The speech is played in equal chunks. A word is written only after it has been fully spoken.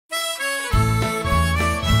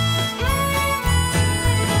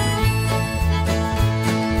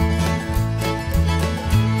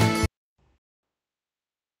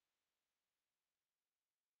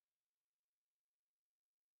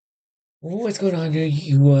What's going on,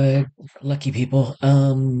 you lucky people?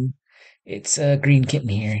 It's Green Kitten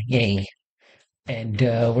here, yay! And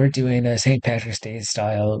we're doing a St. Patrick's Day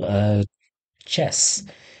style chess.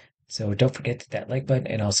 So don't forget to hit that like button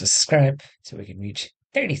and also subscribe so we can reach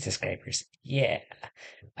 30 subscribers. Yeah.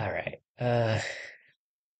 All right. I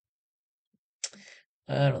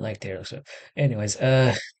don't like Taylor Swift. Anyways,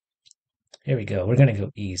 here we go. We're gonna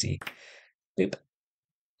go easy. Boop.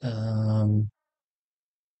 Um,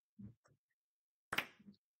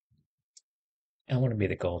 I want to be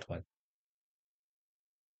the gold one.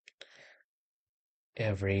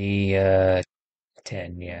 Every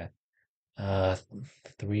 10, yeah. Uh,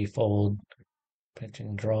 threefold pinch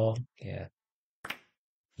and draw. Yeah.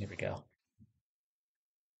 Here we go.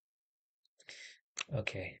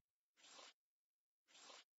 Okay.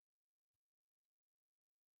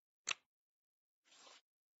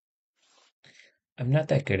 I'm not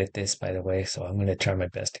that good at this, by the way, so I'm going to try my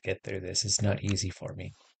best to get through this. It's not easy for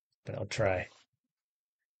me, but I'll try.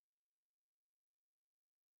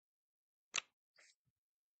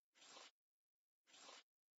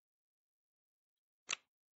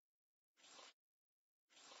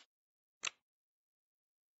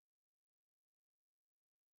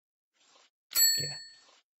 Yeah.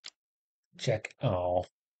 Check. Oh,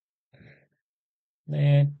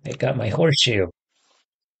 man, they got my horseshoe.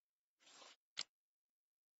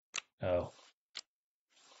 Oh,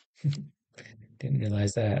 didn't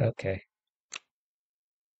realize that. Okay.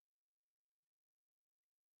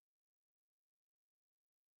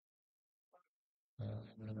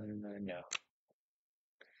 No.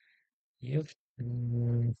 You've.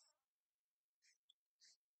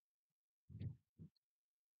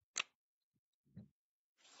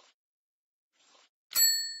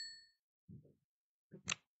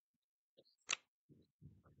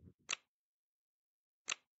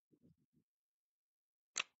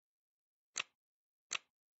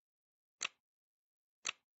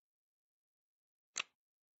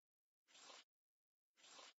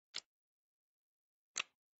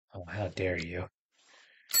 Oh, how dare you?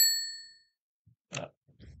 Uh,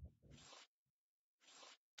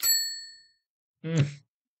 mm.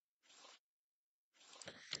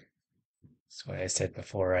 That's why I said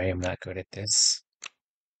before I am not good at this.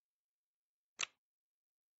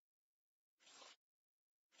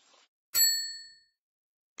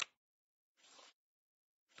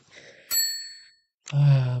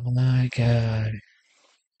 Oh my God.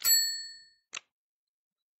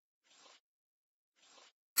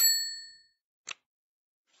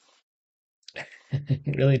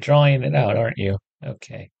 Really drawing it out, aren't you?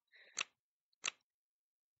 Okay.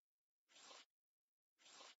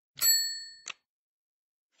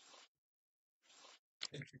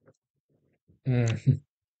 Mm.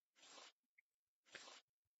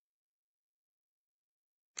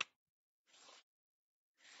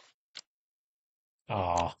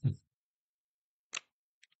 Oh,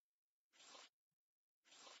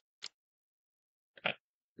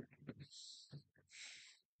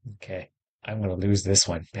 okay. I'm gonna lose this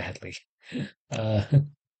one badly. Uh,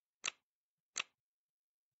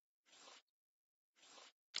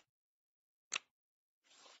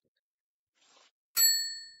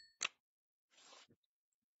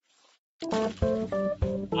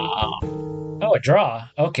 oh, a draw.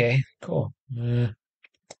 Okay, cool.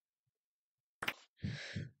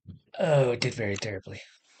 Oh, it did very terribly.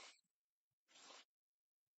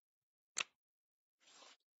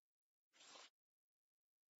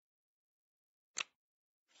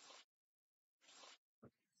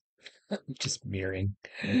 Just mirroring.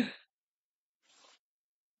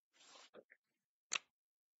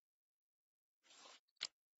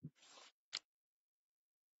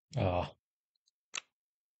 Oh,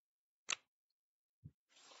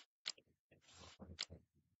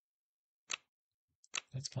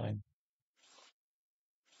 that's fine.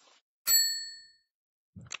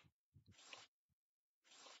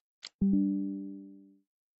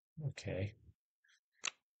 Okay.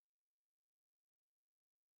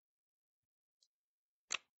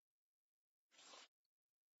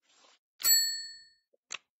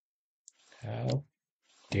 How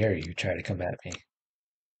dare you try to come at me?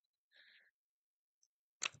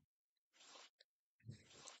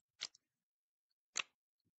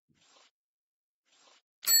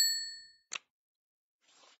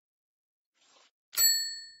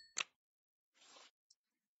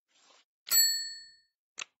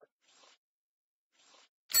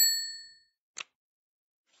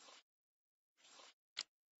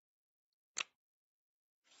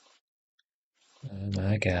 Oh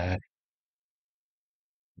my God.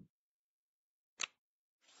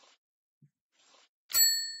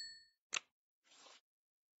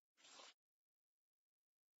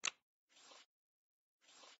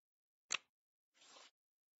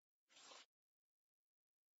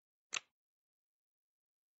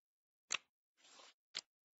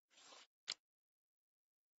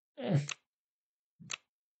 Mm.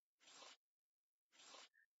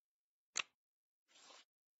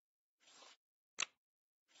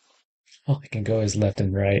 All I can go is left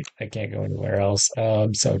and right. I can't go anywhere else. Oh,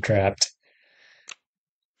 I'm so trapped.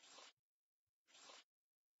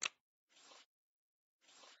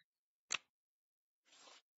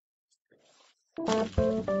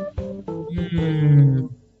 Mm.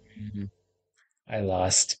 I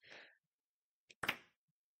lost.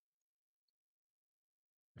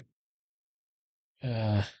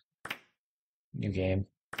 Uh, New game.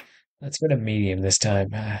 Let's go to medium this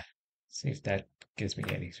time. See if that gives me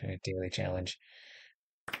any sort of daily challenge.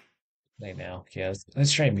 Play now. Yeah,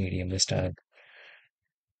 let's try medium this time.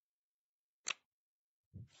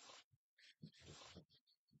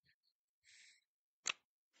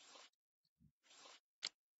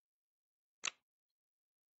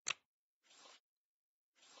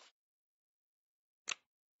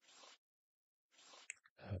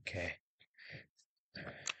 Okay.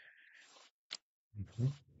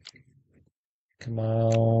 Mhm. Come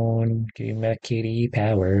on, give me my kitty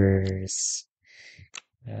powers.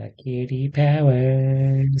 Kitty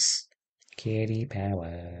powers. Kitty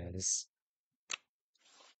powers.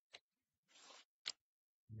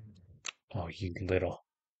 Oh, you little.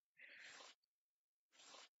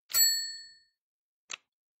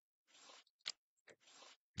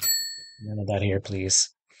 None of that here, please.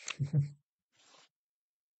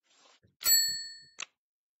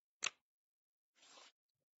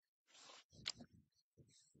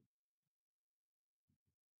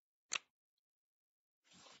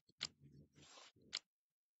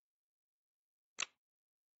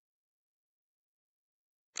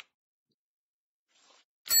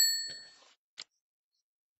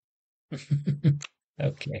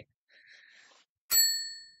 Okay.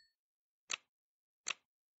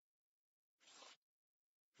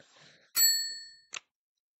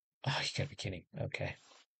 Oh, you gotta be kidding. Okay.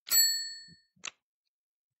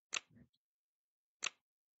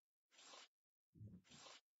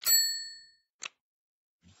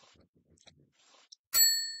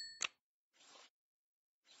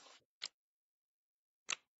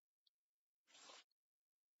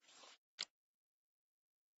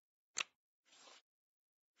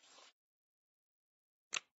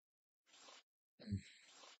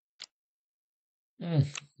 Mm.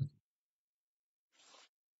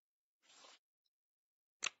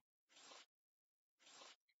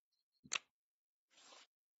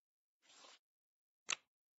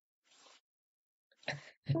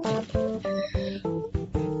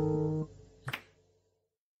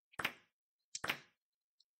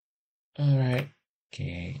 All right.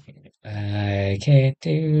 Okay. I can't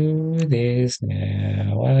do this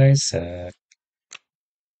now. I suck.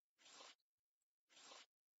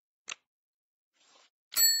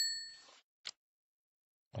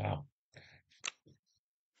 Wow.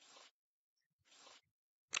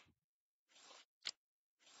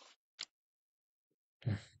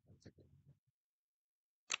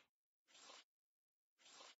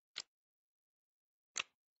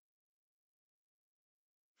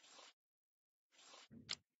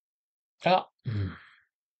 Oh,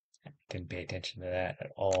 didn't pay attention to that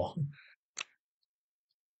at all.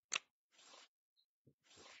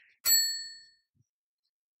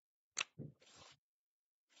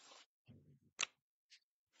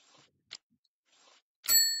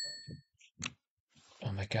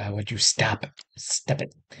 Oh my God, would you stop? Stop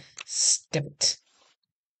it. Stop it.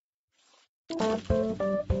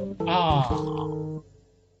 Ah.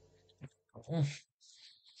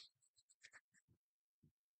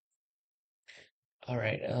 All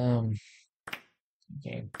right.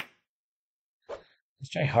 Okay. Let's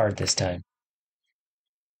try hard this time.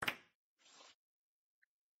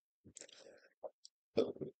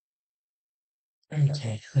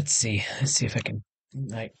 Okay, let's see. Let's see if I can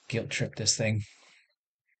like guilt trip this thing.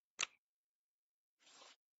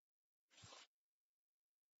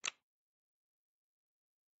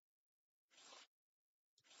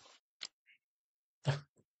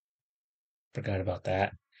 Forgot about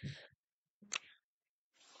that.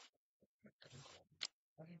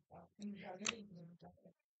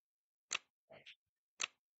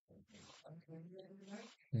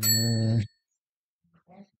 Mm,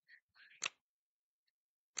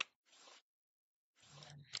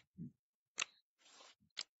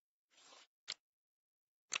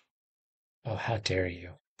 oh, how dare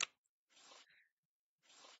you?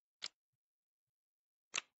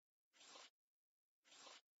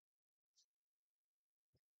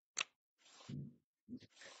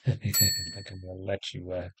 Like I'm gonna let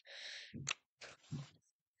you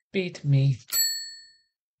beat me.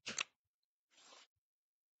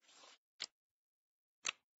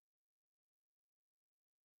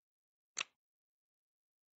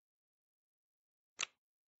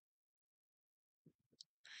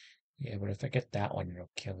 Yeah, but if I get that one, it'll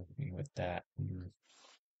kill me with that.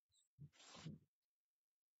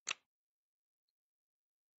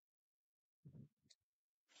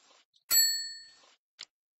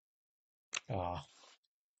 Oh,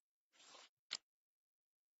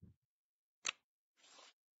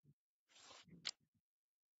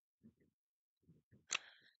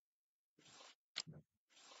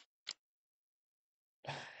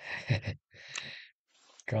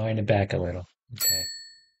 drawing it back a little. Okay.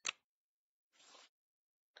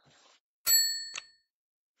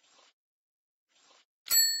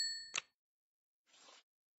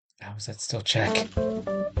 How is that still check?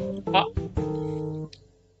 Oh,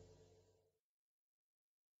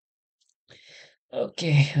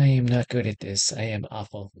 okay. I am not good at this. I am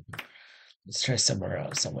awful. Let's try somewhere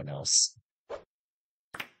else. Someone else.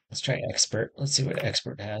 Let's try expert. Let's see what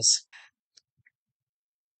expert has.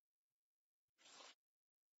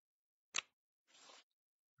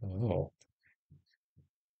 Oh,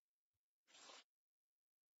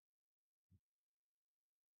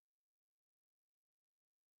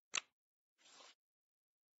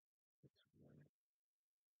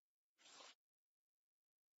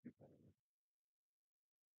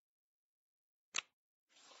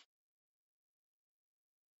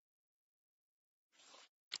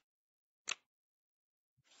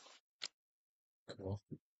 cool.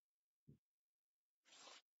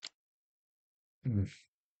 Hmm.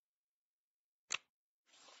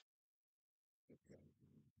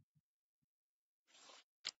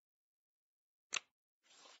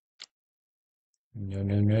 No,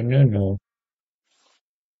 no, no, no, no.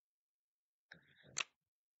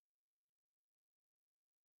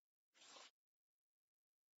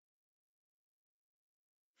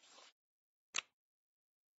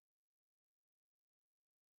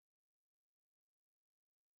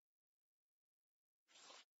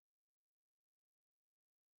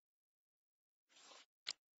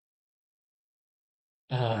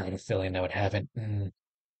 I had a feeling I would have it. Mm,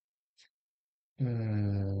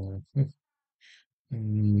 mm,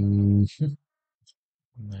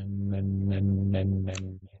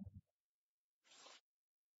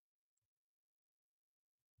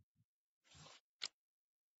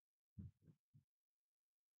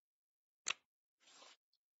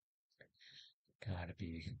 Gotta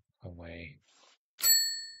be a way.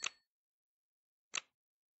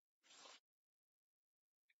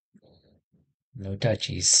 No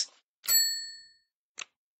touchies.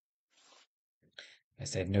 I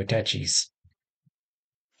said no touchies.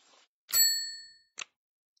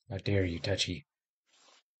 How dare you, touchy?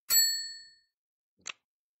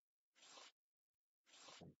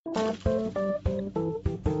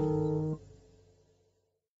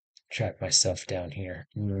 Track myself down here.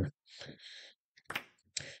 All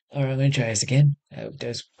right, I'm gonna try this again. I hope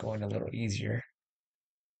that's going a little easier.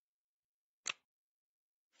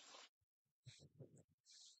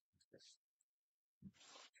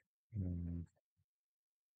 Mm,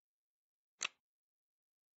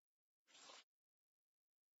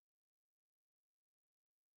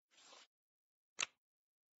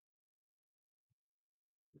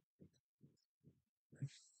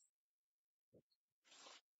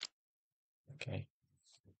 okay.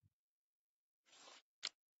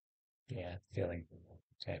 Yeah, feeling.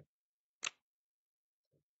 Okay.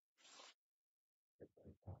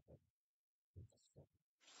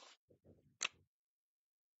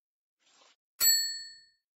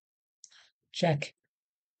 Check.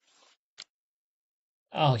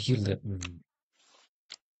 Oh, you live.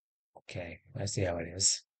 Okay, I see how it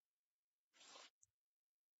is.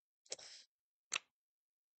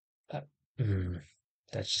 Uh, mm,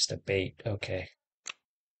 that's just a bait. Okay.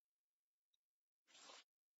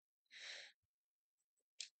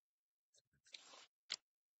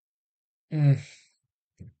 Mm,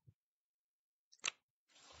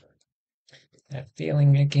 that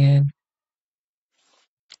feeling again.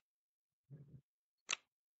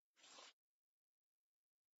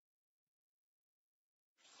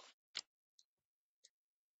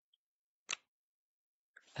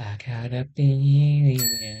 I got a feeling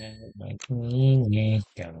that my queen is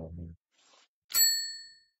gone.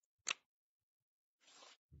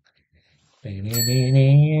 I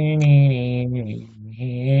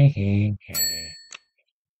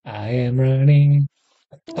am running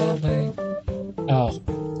away. Oh,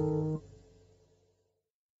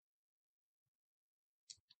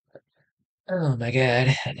 oh my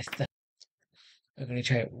God. I'm gonna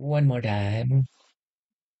try it one more time.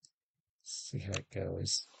 See how it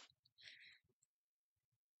goes.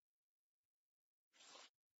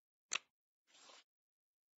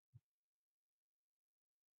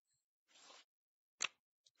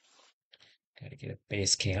 Gotta get a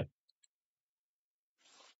base camp.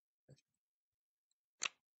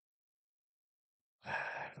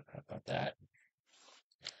 about that.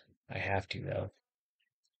 I have to though.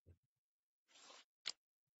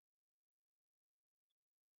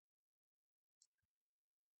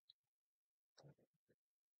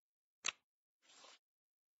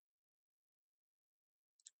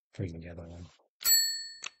 Freaking the other one.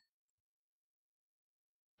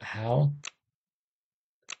 How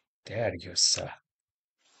dare you, sir?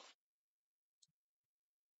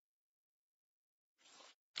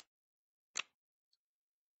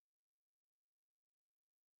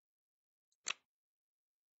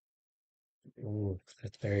 Ooh,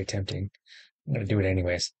 that's very tempting. I'm gonna do it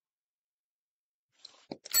anyways.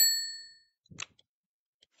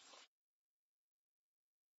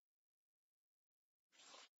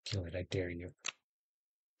 Kill it, I dare you.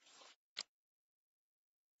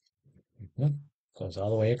 Mhm. Goes all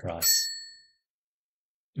the way across.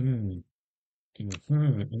 Mm,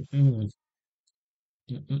 mm.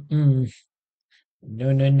 Mm-mm.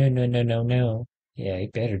 No, no, no, no, no, no, no. Yeah, you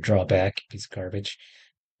better draw back, you piece of garbage.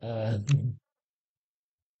 Uh,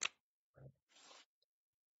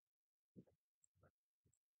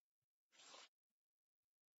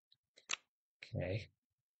 okay.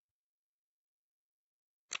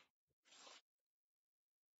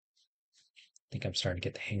 I think I'm starting to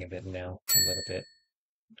get the hang of it now, a little bit.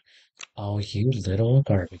 Oh, you little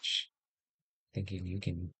garbage. Thinking you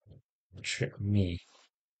can trip me.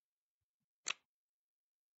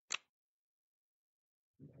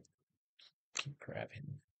 Keep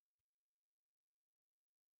grabbing.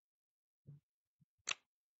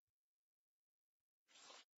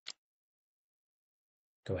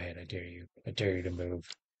 Go ahead, I dare you. I dare you to move.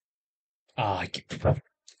 Ah,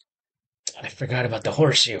 I forgot about the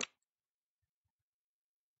horseshoe.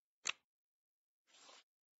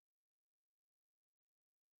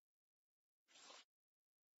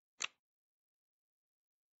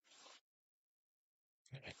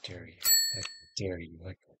 I dare you. I dare you.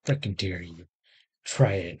 I freaking dare you.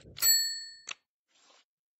 Try it.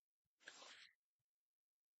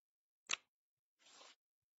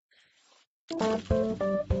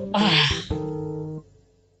 Ah,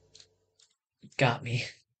 got me.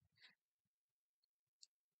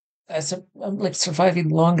 I'm like surviving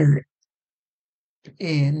longer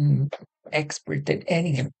in expert than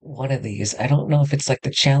any one of these. I don't know if it's like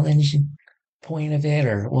the challenge point of it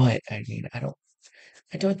or what. I mean, I don't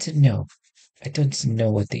know. I don't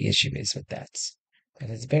know what the issue is with that. But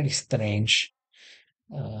it's very strange.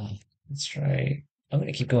 Uh, let's try. I'm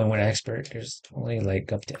gonna keep going with expert. There's only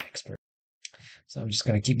like up to expert, so I'm just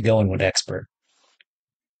gonna keep going with expert.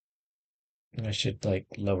 And I should like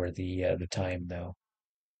lower the time though.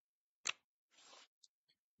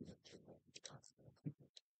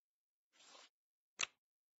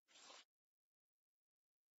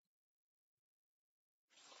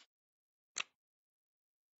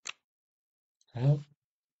 How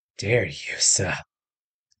dare you, sir?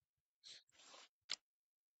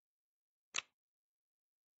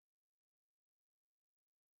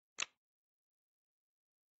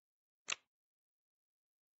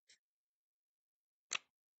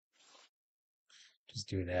 Just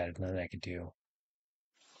do that. There's nothing I can do.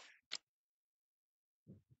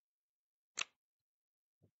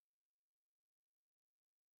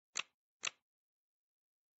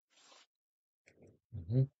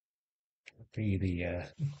 Hmm. Free the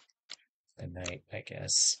night, I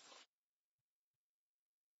guess.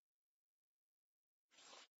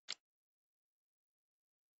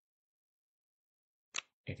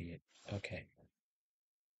 Idiot. Okay.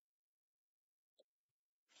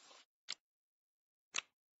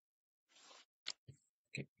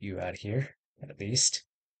 Get you out of here, at least.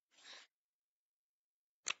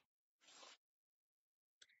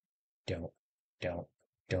 Don't, don't,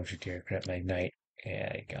 don't you dare grab my knight.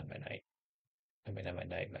 Yeah, you got my knight. I mean, not my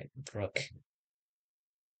knight, my rook.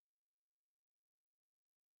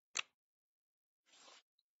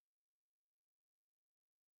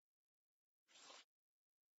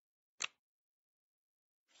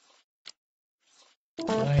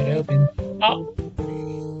 Wide open. Oh,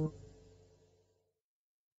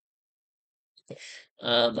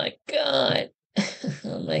 oh my God.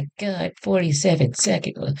 Oh my God. 47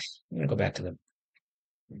 seconds. I'm gonna go back to the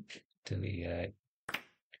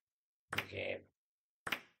game.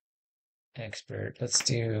 Expert. Let's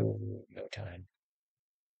do no time.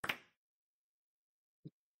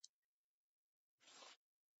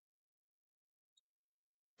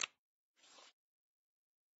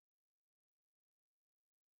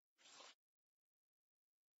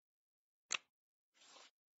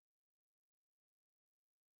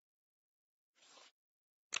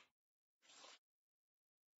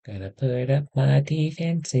 Gonna put up my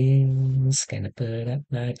defenses. Gonna put up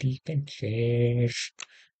my defenses.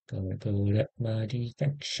 Gonna put up my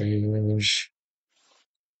defenses.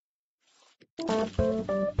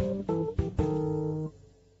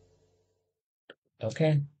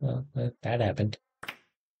 Okay, well, that happened.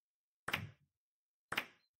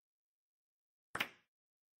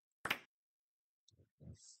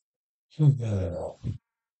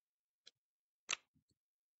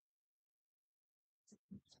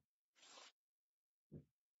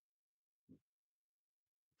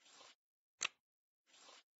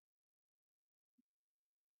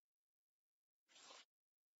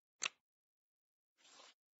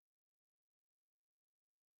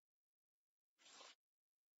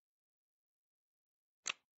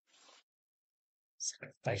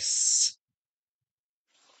 Sacrifice.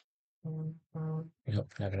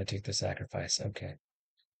 Nope, not gonna take the sacrifice. Okay,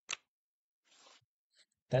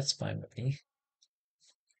 that's fine with me.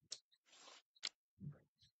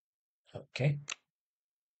 Okay,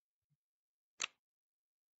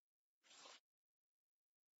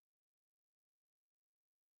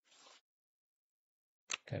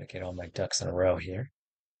 gotta get all my ducks in a row here.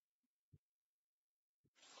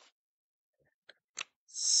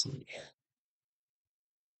 Let's see.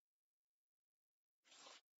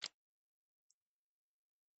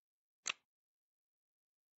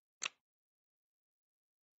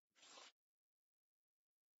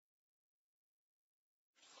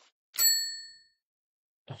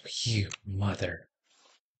 Oh, you mother.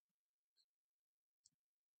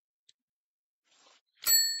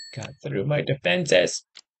 Got through my defenses.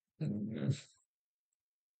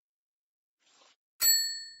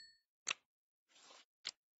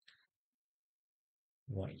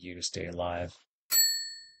 Want you to stay alive.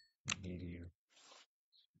 Need you.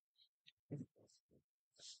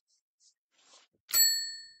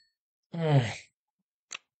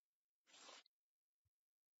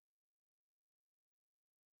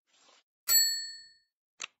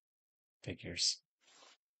 Figures.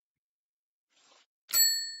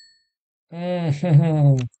 Ah,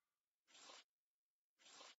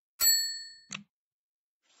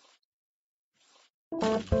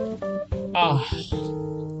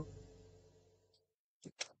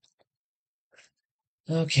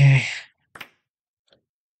 okay.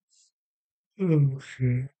 Oh,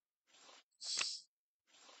 shit.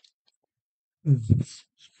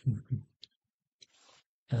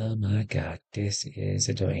 Oh my God, this is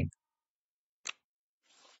annoying.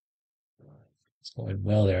 It's going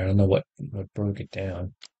well there. I don't know what broke it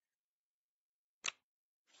down.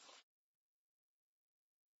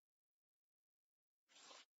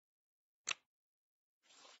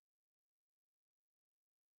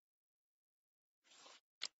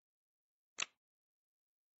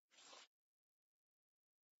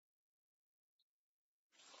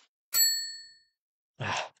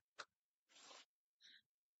 Ah,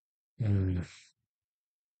 mm,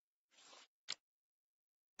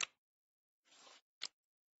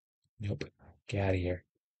 nope. Get out of here.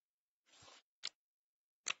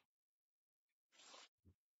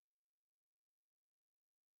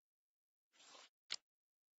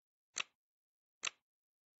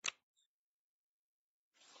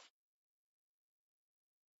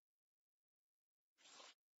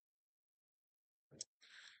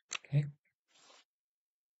 Okay.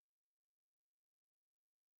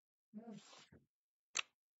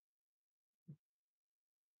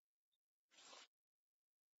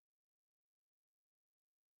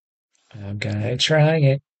 I'm gonna try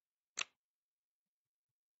it.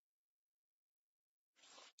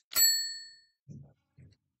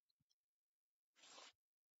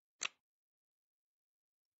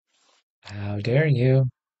 How dare you?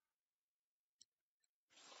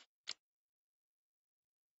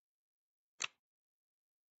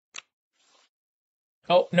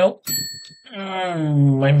 Oh, no.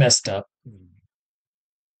 I messed up.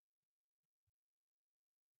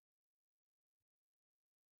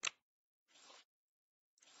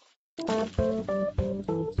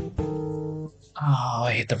 Oh,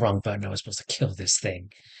 I hit the wrong button. I was supposed to kill this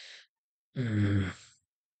thing. Mm,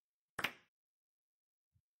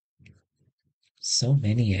 so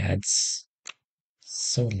many ads.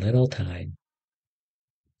 So little time.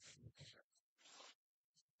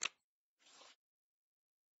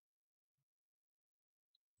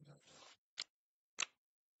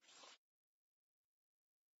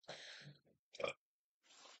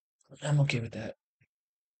 I'm okay with that.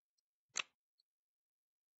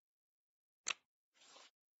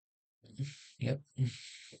 Yep.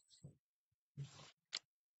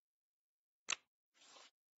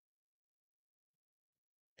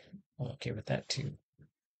 I'm okay with that too.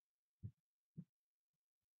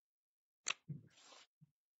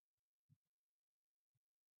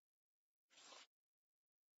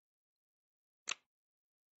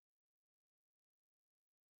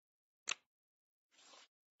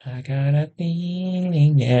 I got a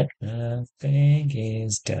feeling that nothing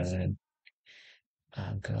is done.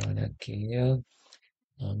 I'm gonna kill.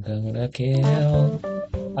 I'm gonna kill.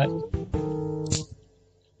 I, oh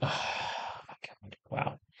my God.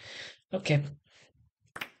 Wow. Okay.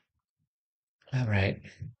 All right.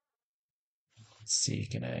 Let's see.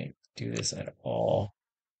 Can I do this at all?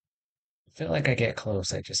 I feel like I get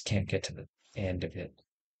close. I just can't get to the end of it.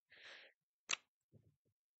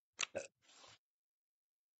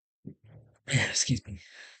 Excuse me.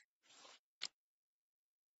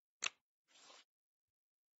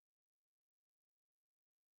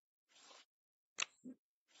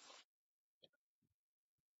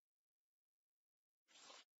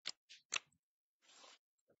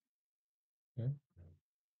 Hmm?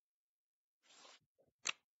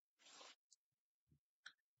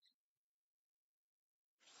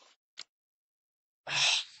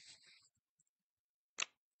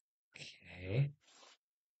 Okay.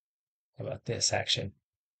 How about this action?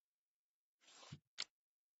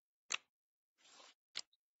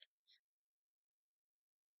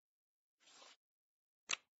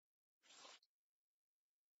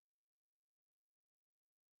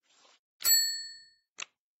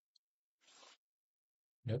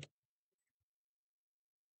 Nope.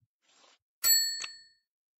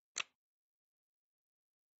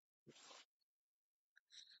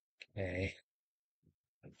 Okay.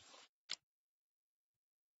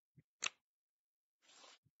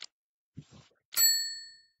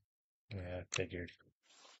 Yeah, figured.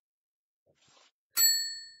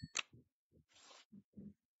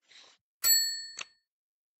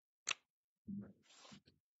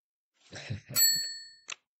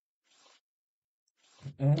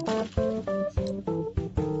 Oh,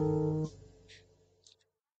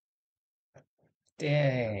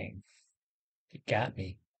 dang. It got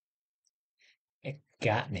me. It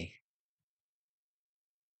got me.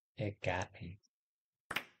 It got me.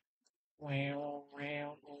 Wow,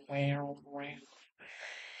 wow, wow, wow.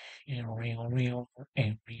 Let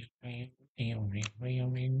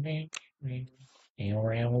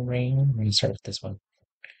me start with this one.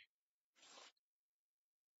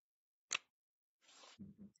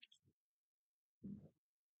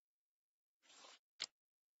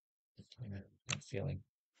 I'm feeling.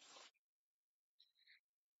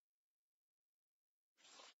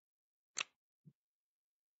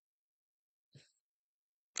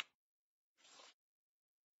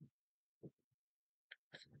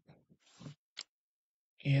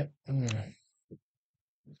 Yep.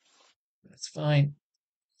 That's fine.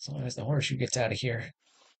 As long as the horseshoe gets out of here.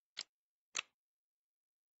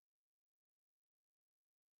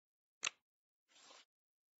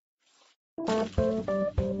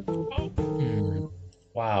 Mm,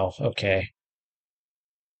 wow. Okay.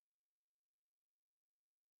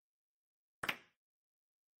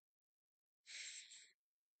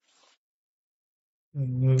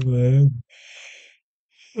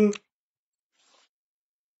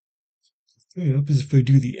 What happens if I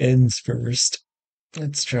do the ends first?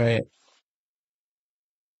 Let's try it.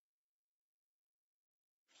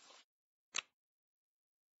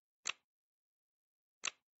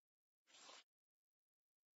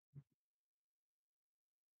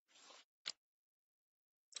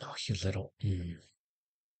 Oh, you little.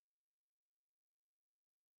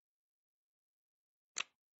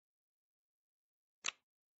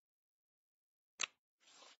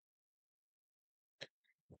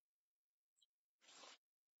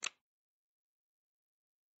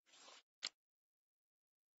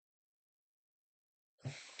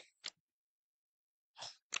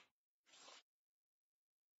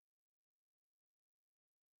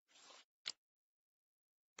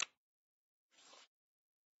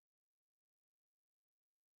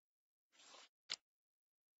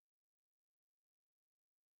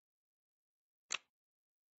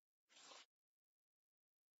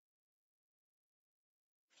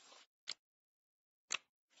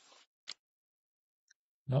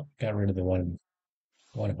 Nope, got rid of the one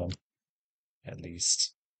of them at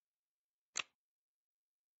least.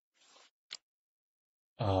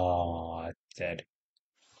 Oh, dead.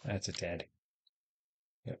 That's a dead.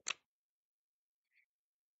 Yep.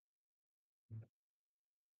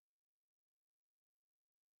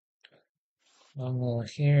 Well,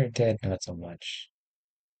 here, dead, not so much.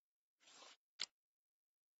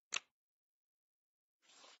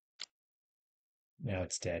 Now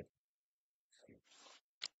it's dead.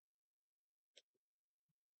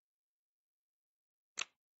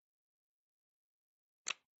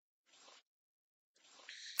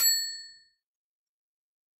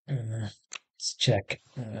 Let's check.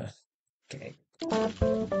 Okay. Ah,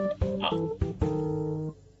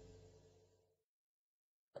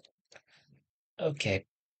 Okay,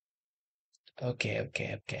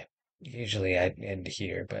 okay. Usually I end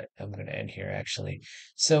here, but I'm gonna end here actually.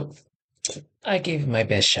 So I gave it my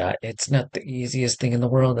best shot. It's not the easiest thing in the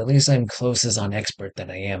world. At least I'm close as on expert than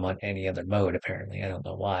I am on any other mode, apparently. I don't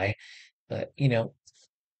know why, but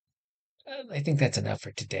I think that's enough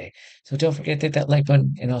for today. So don't forget to hit that like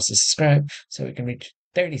button and also subscribe so we can reach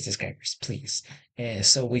 30 subscribers, please. And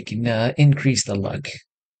so we can increase the luck.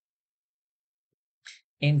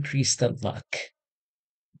 Increase the luck,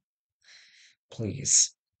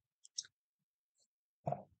 please.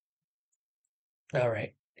 All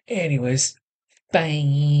right. Anyways,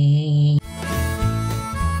 bye.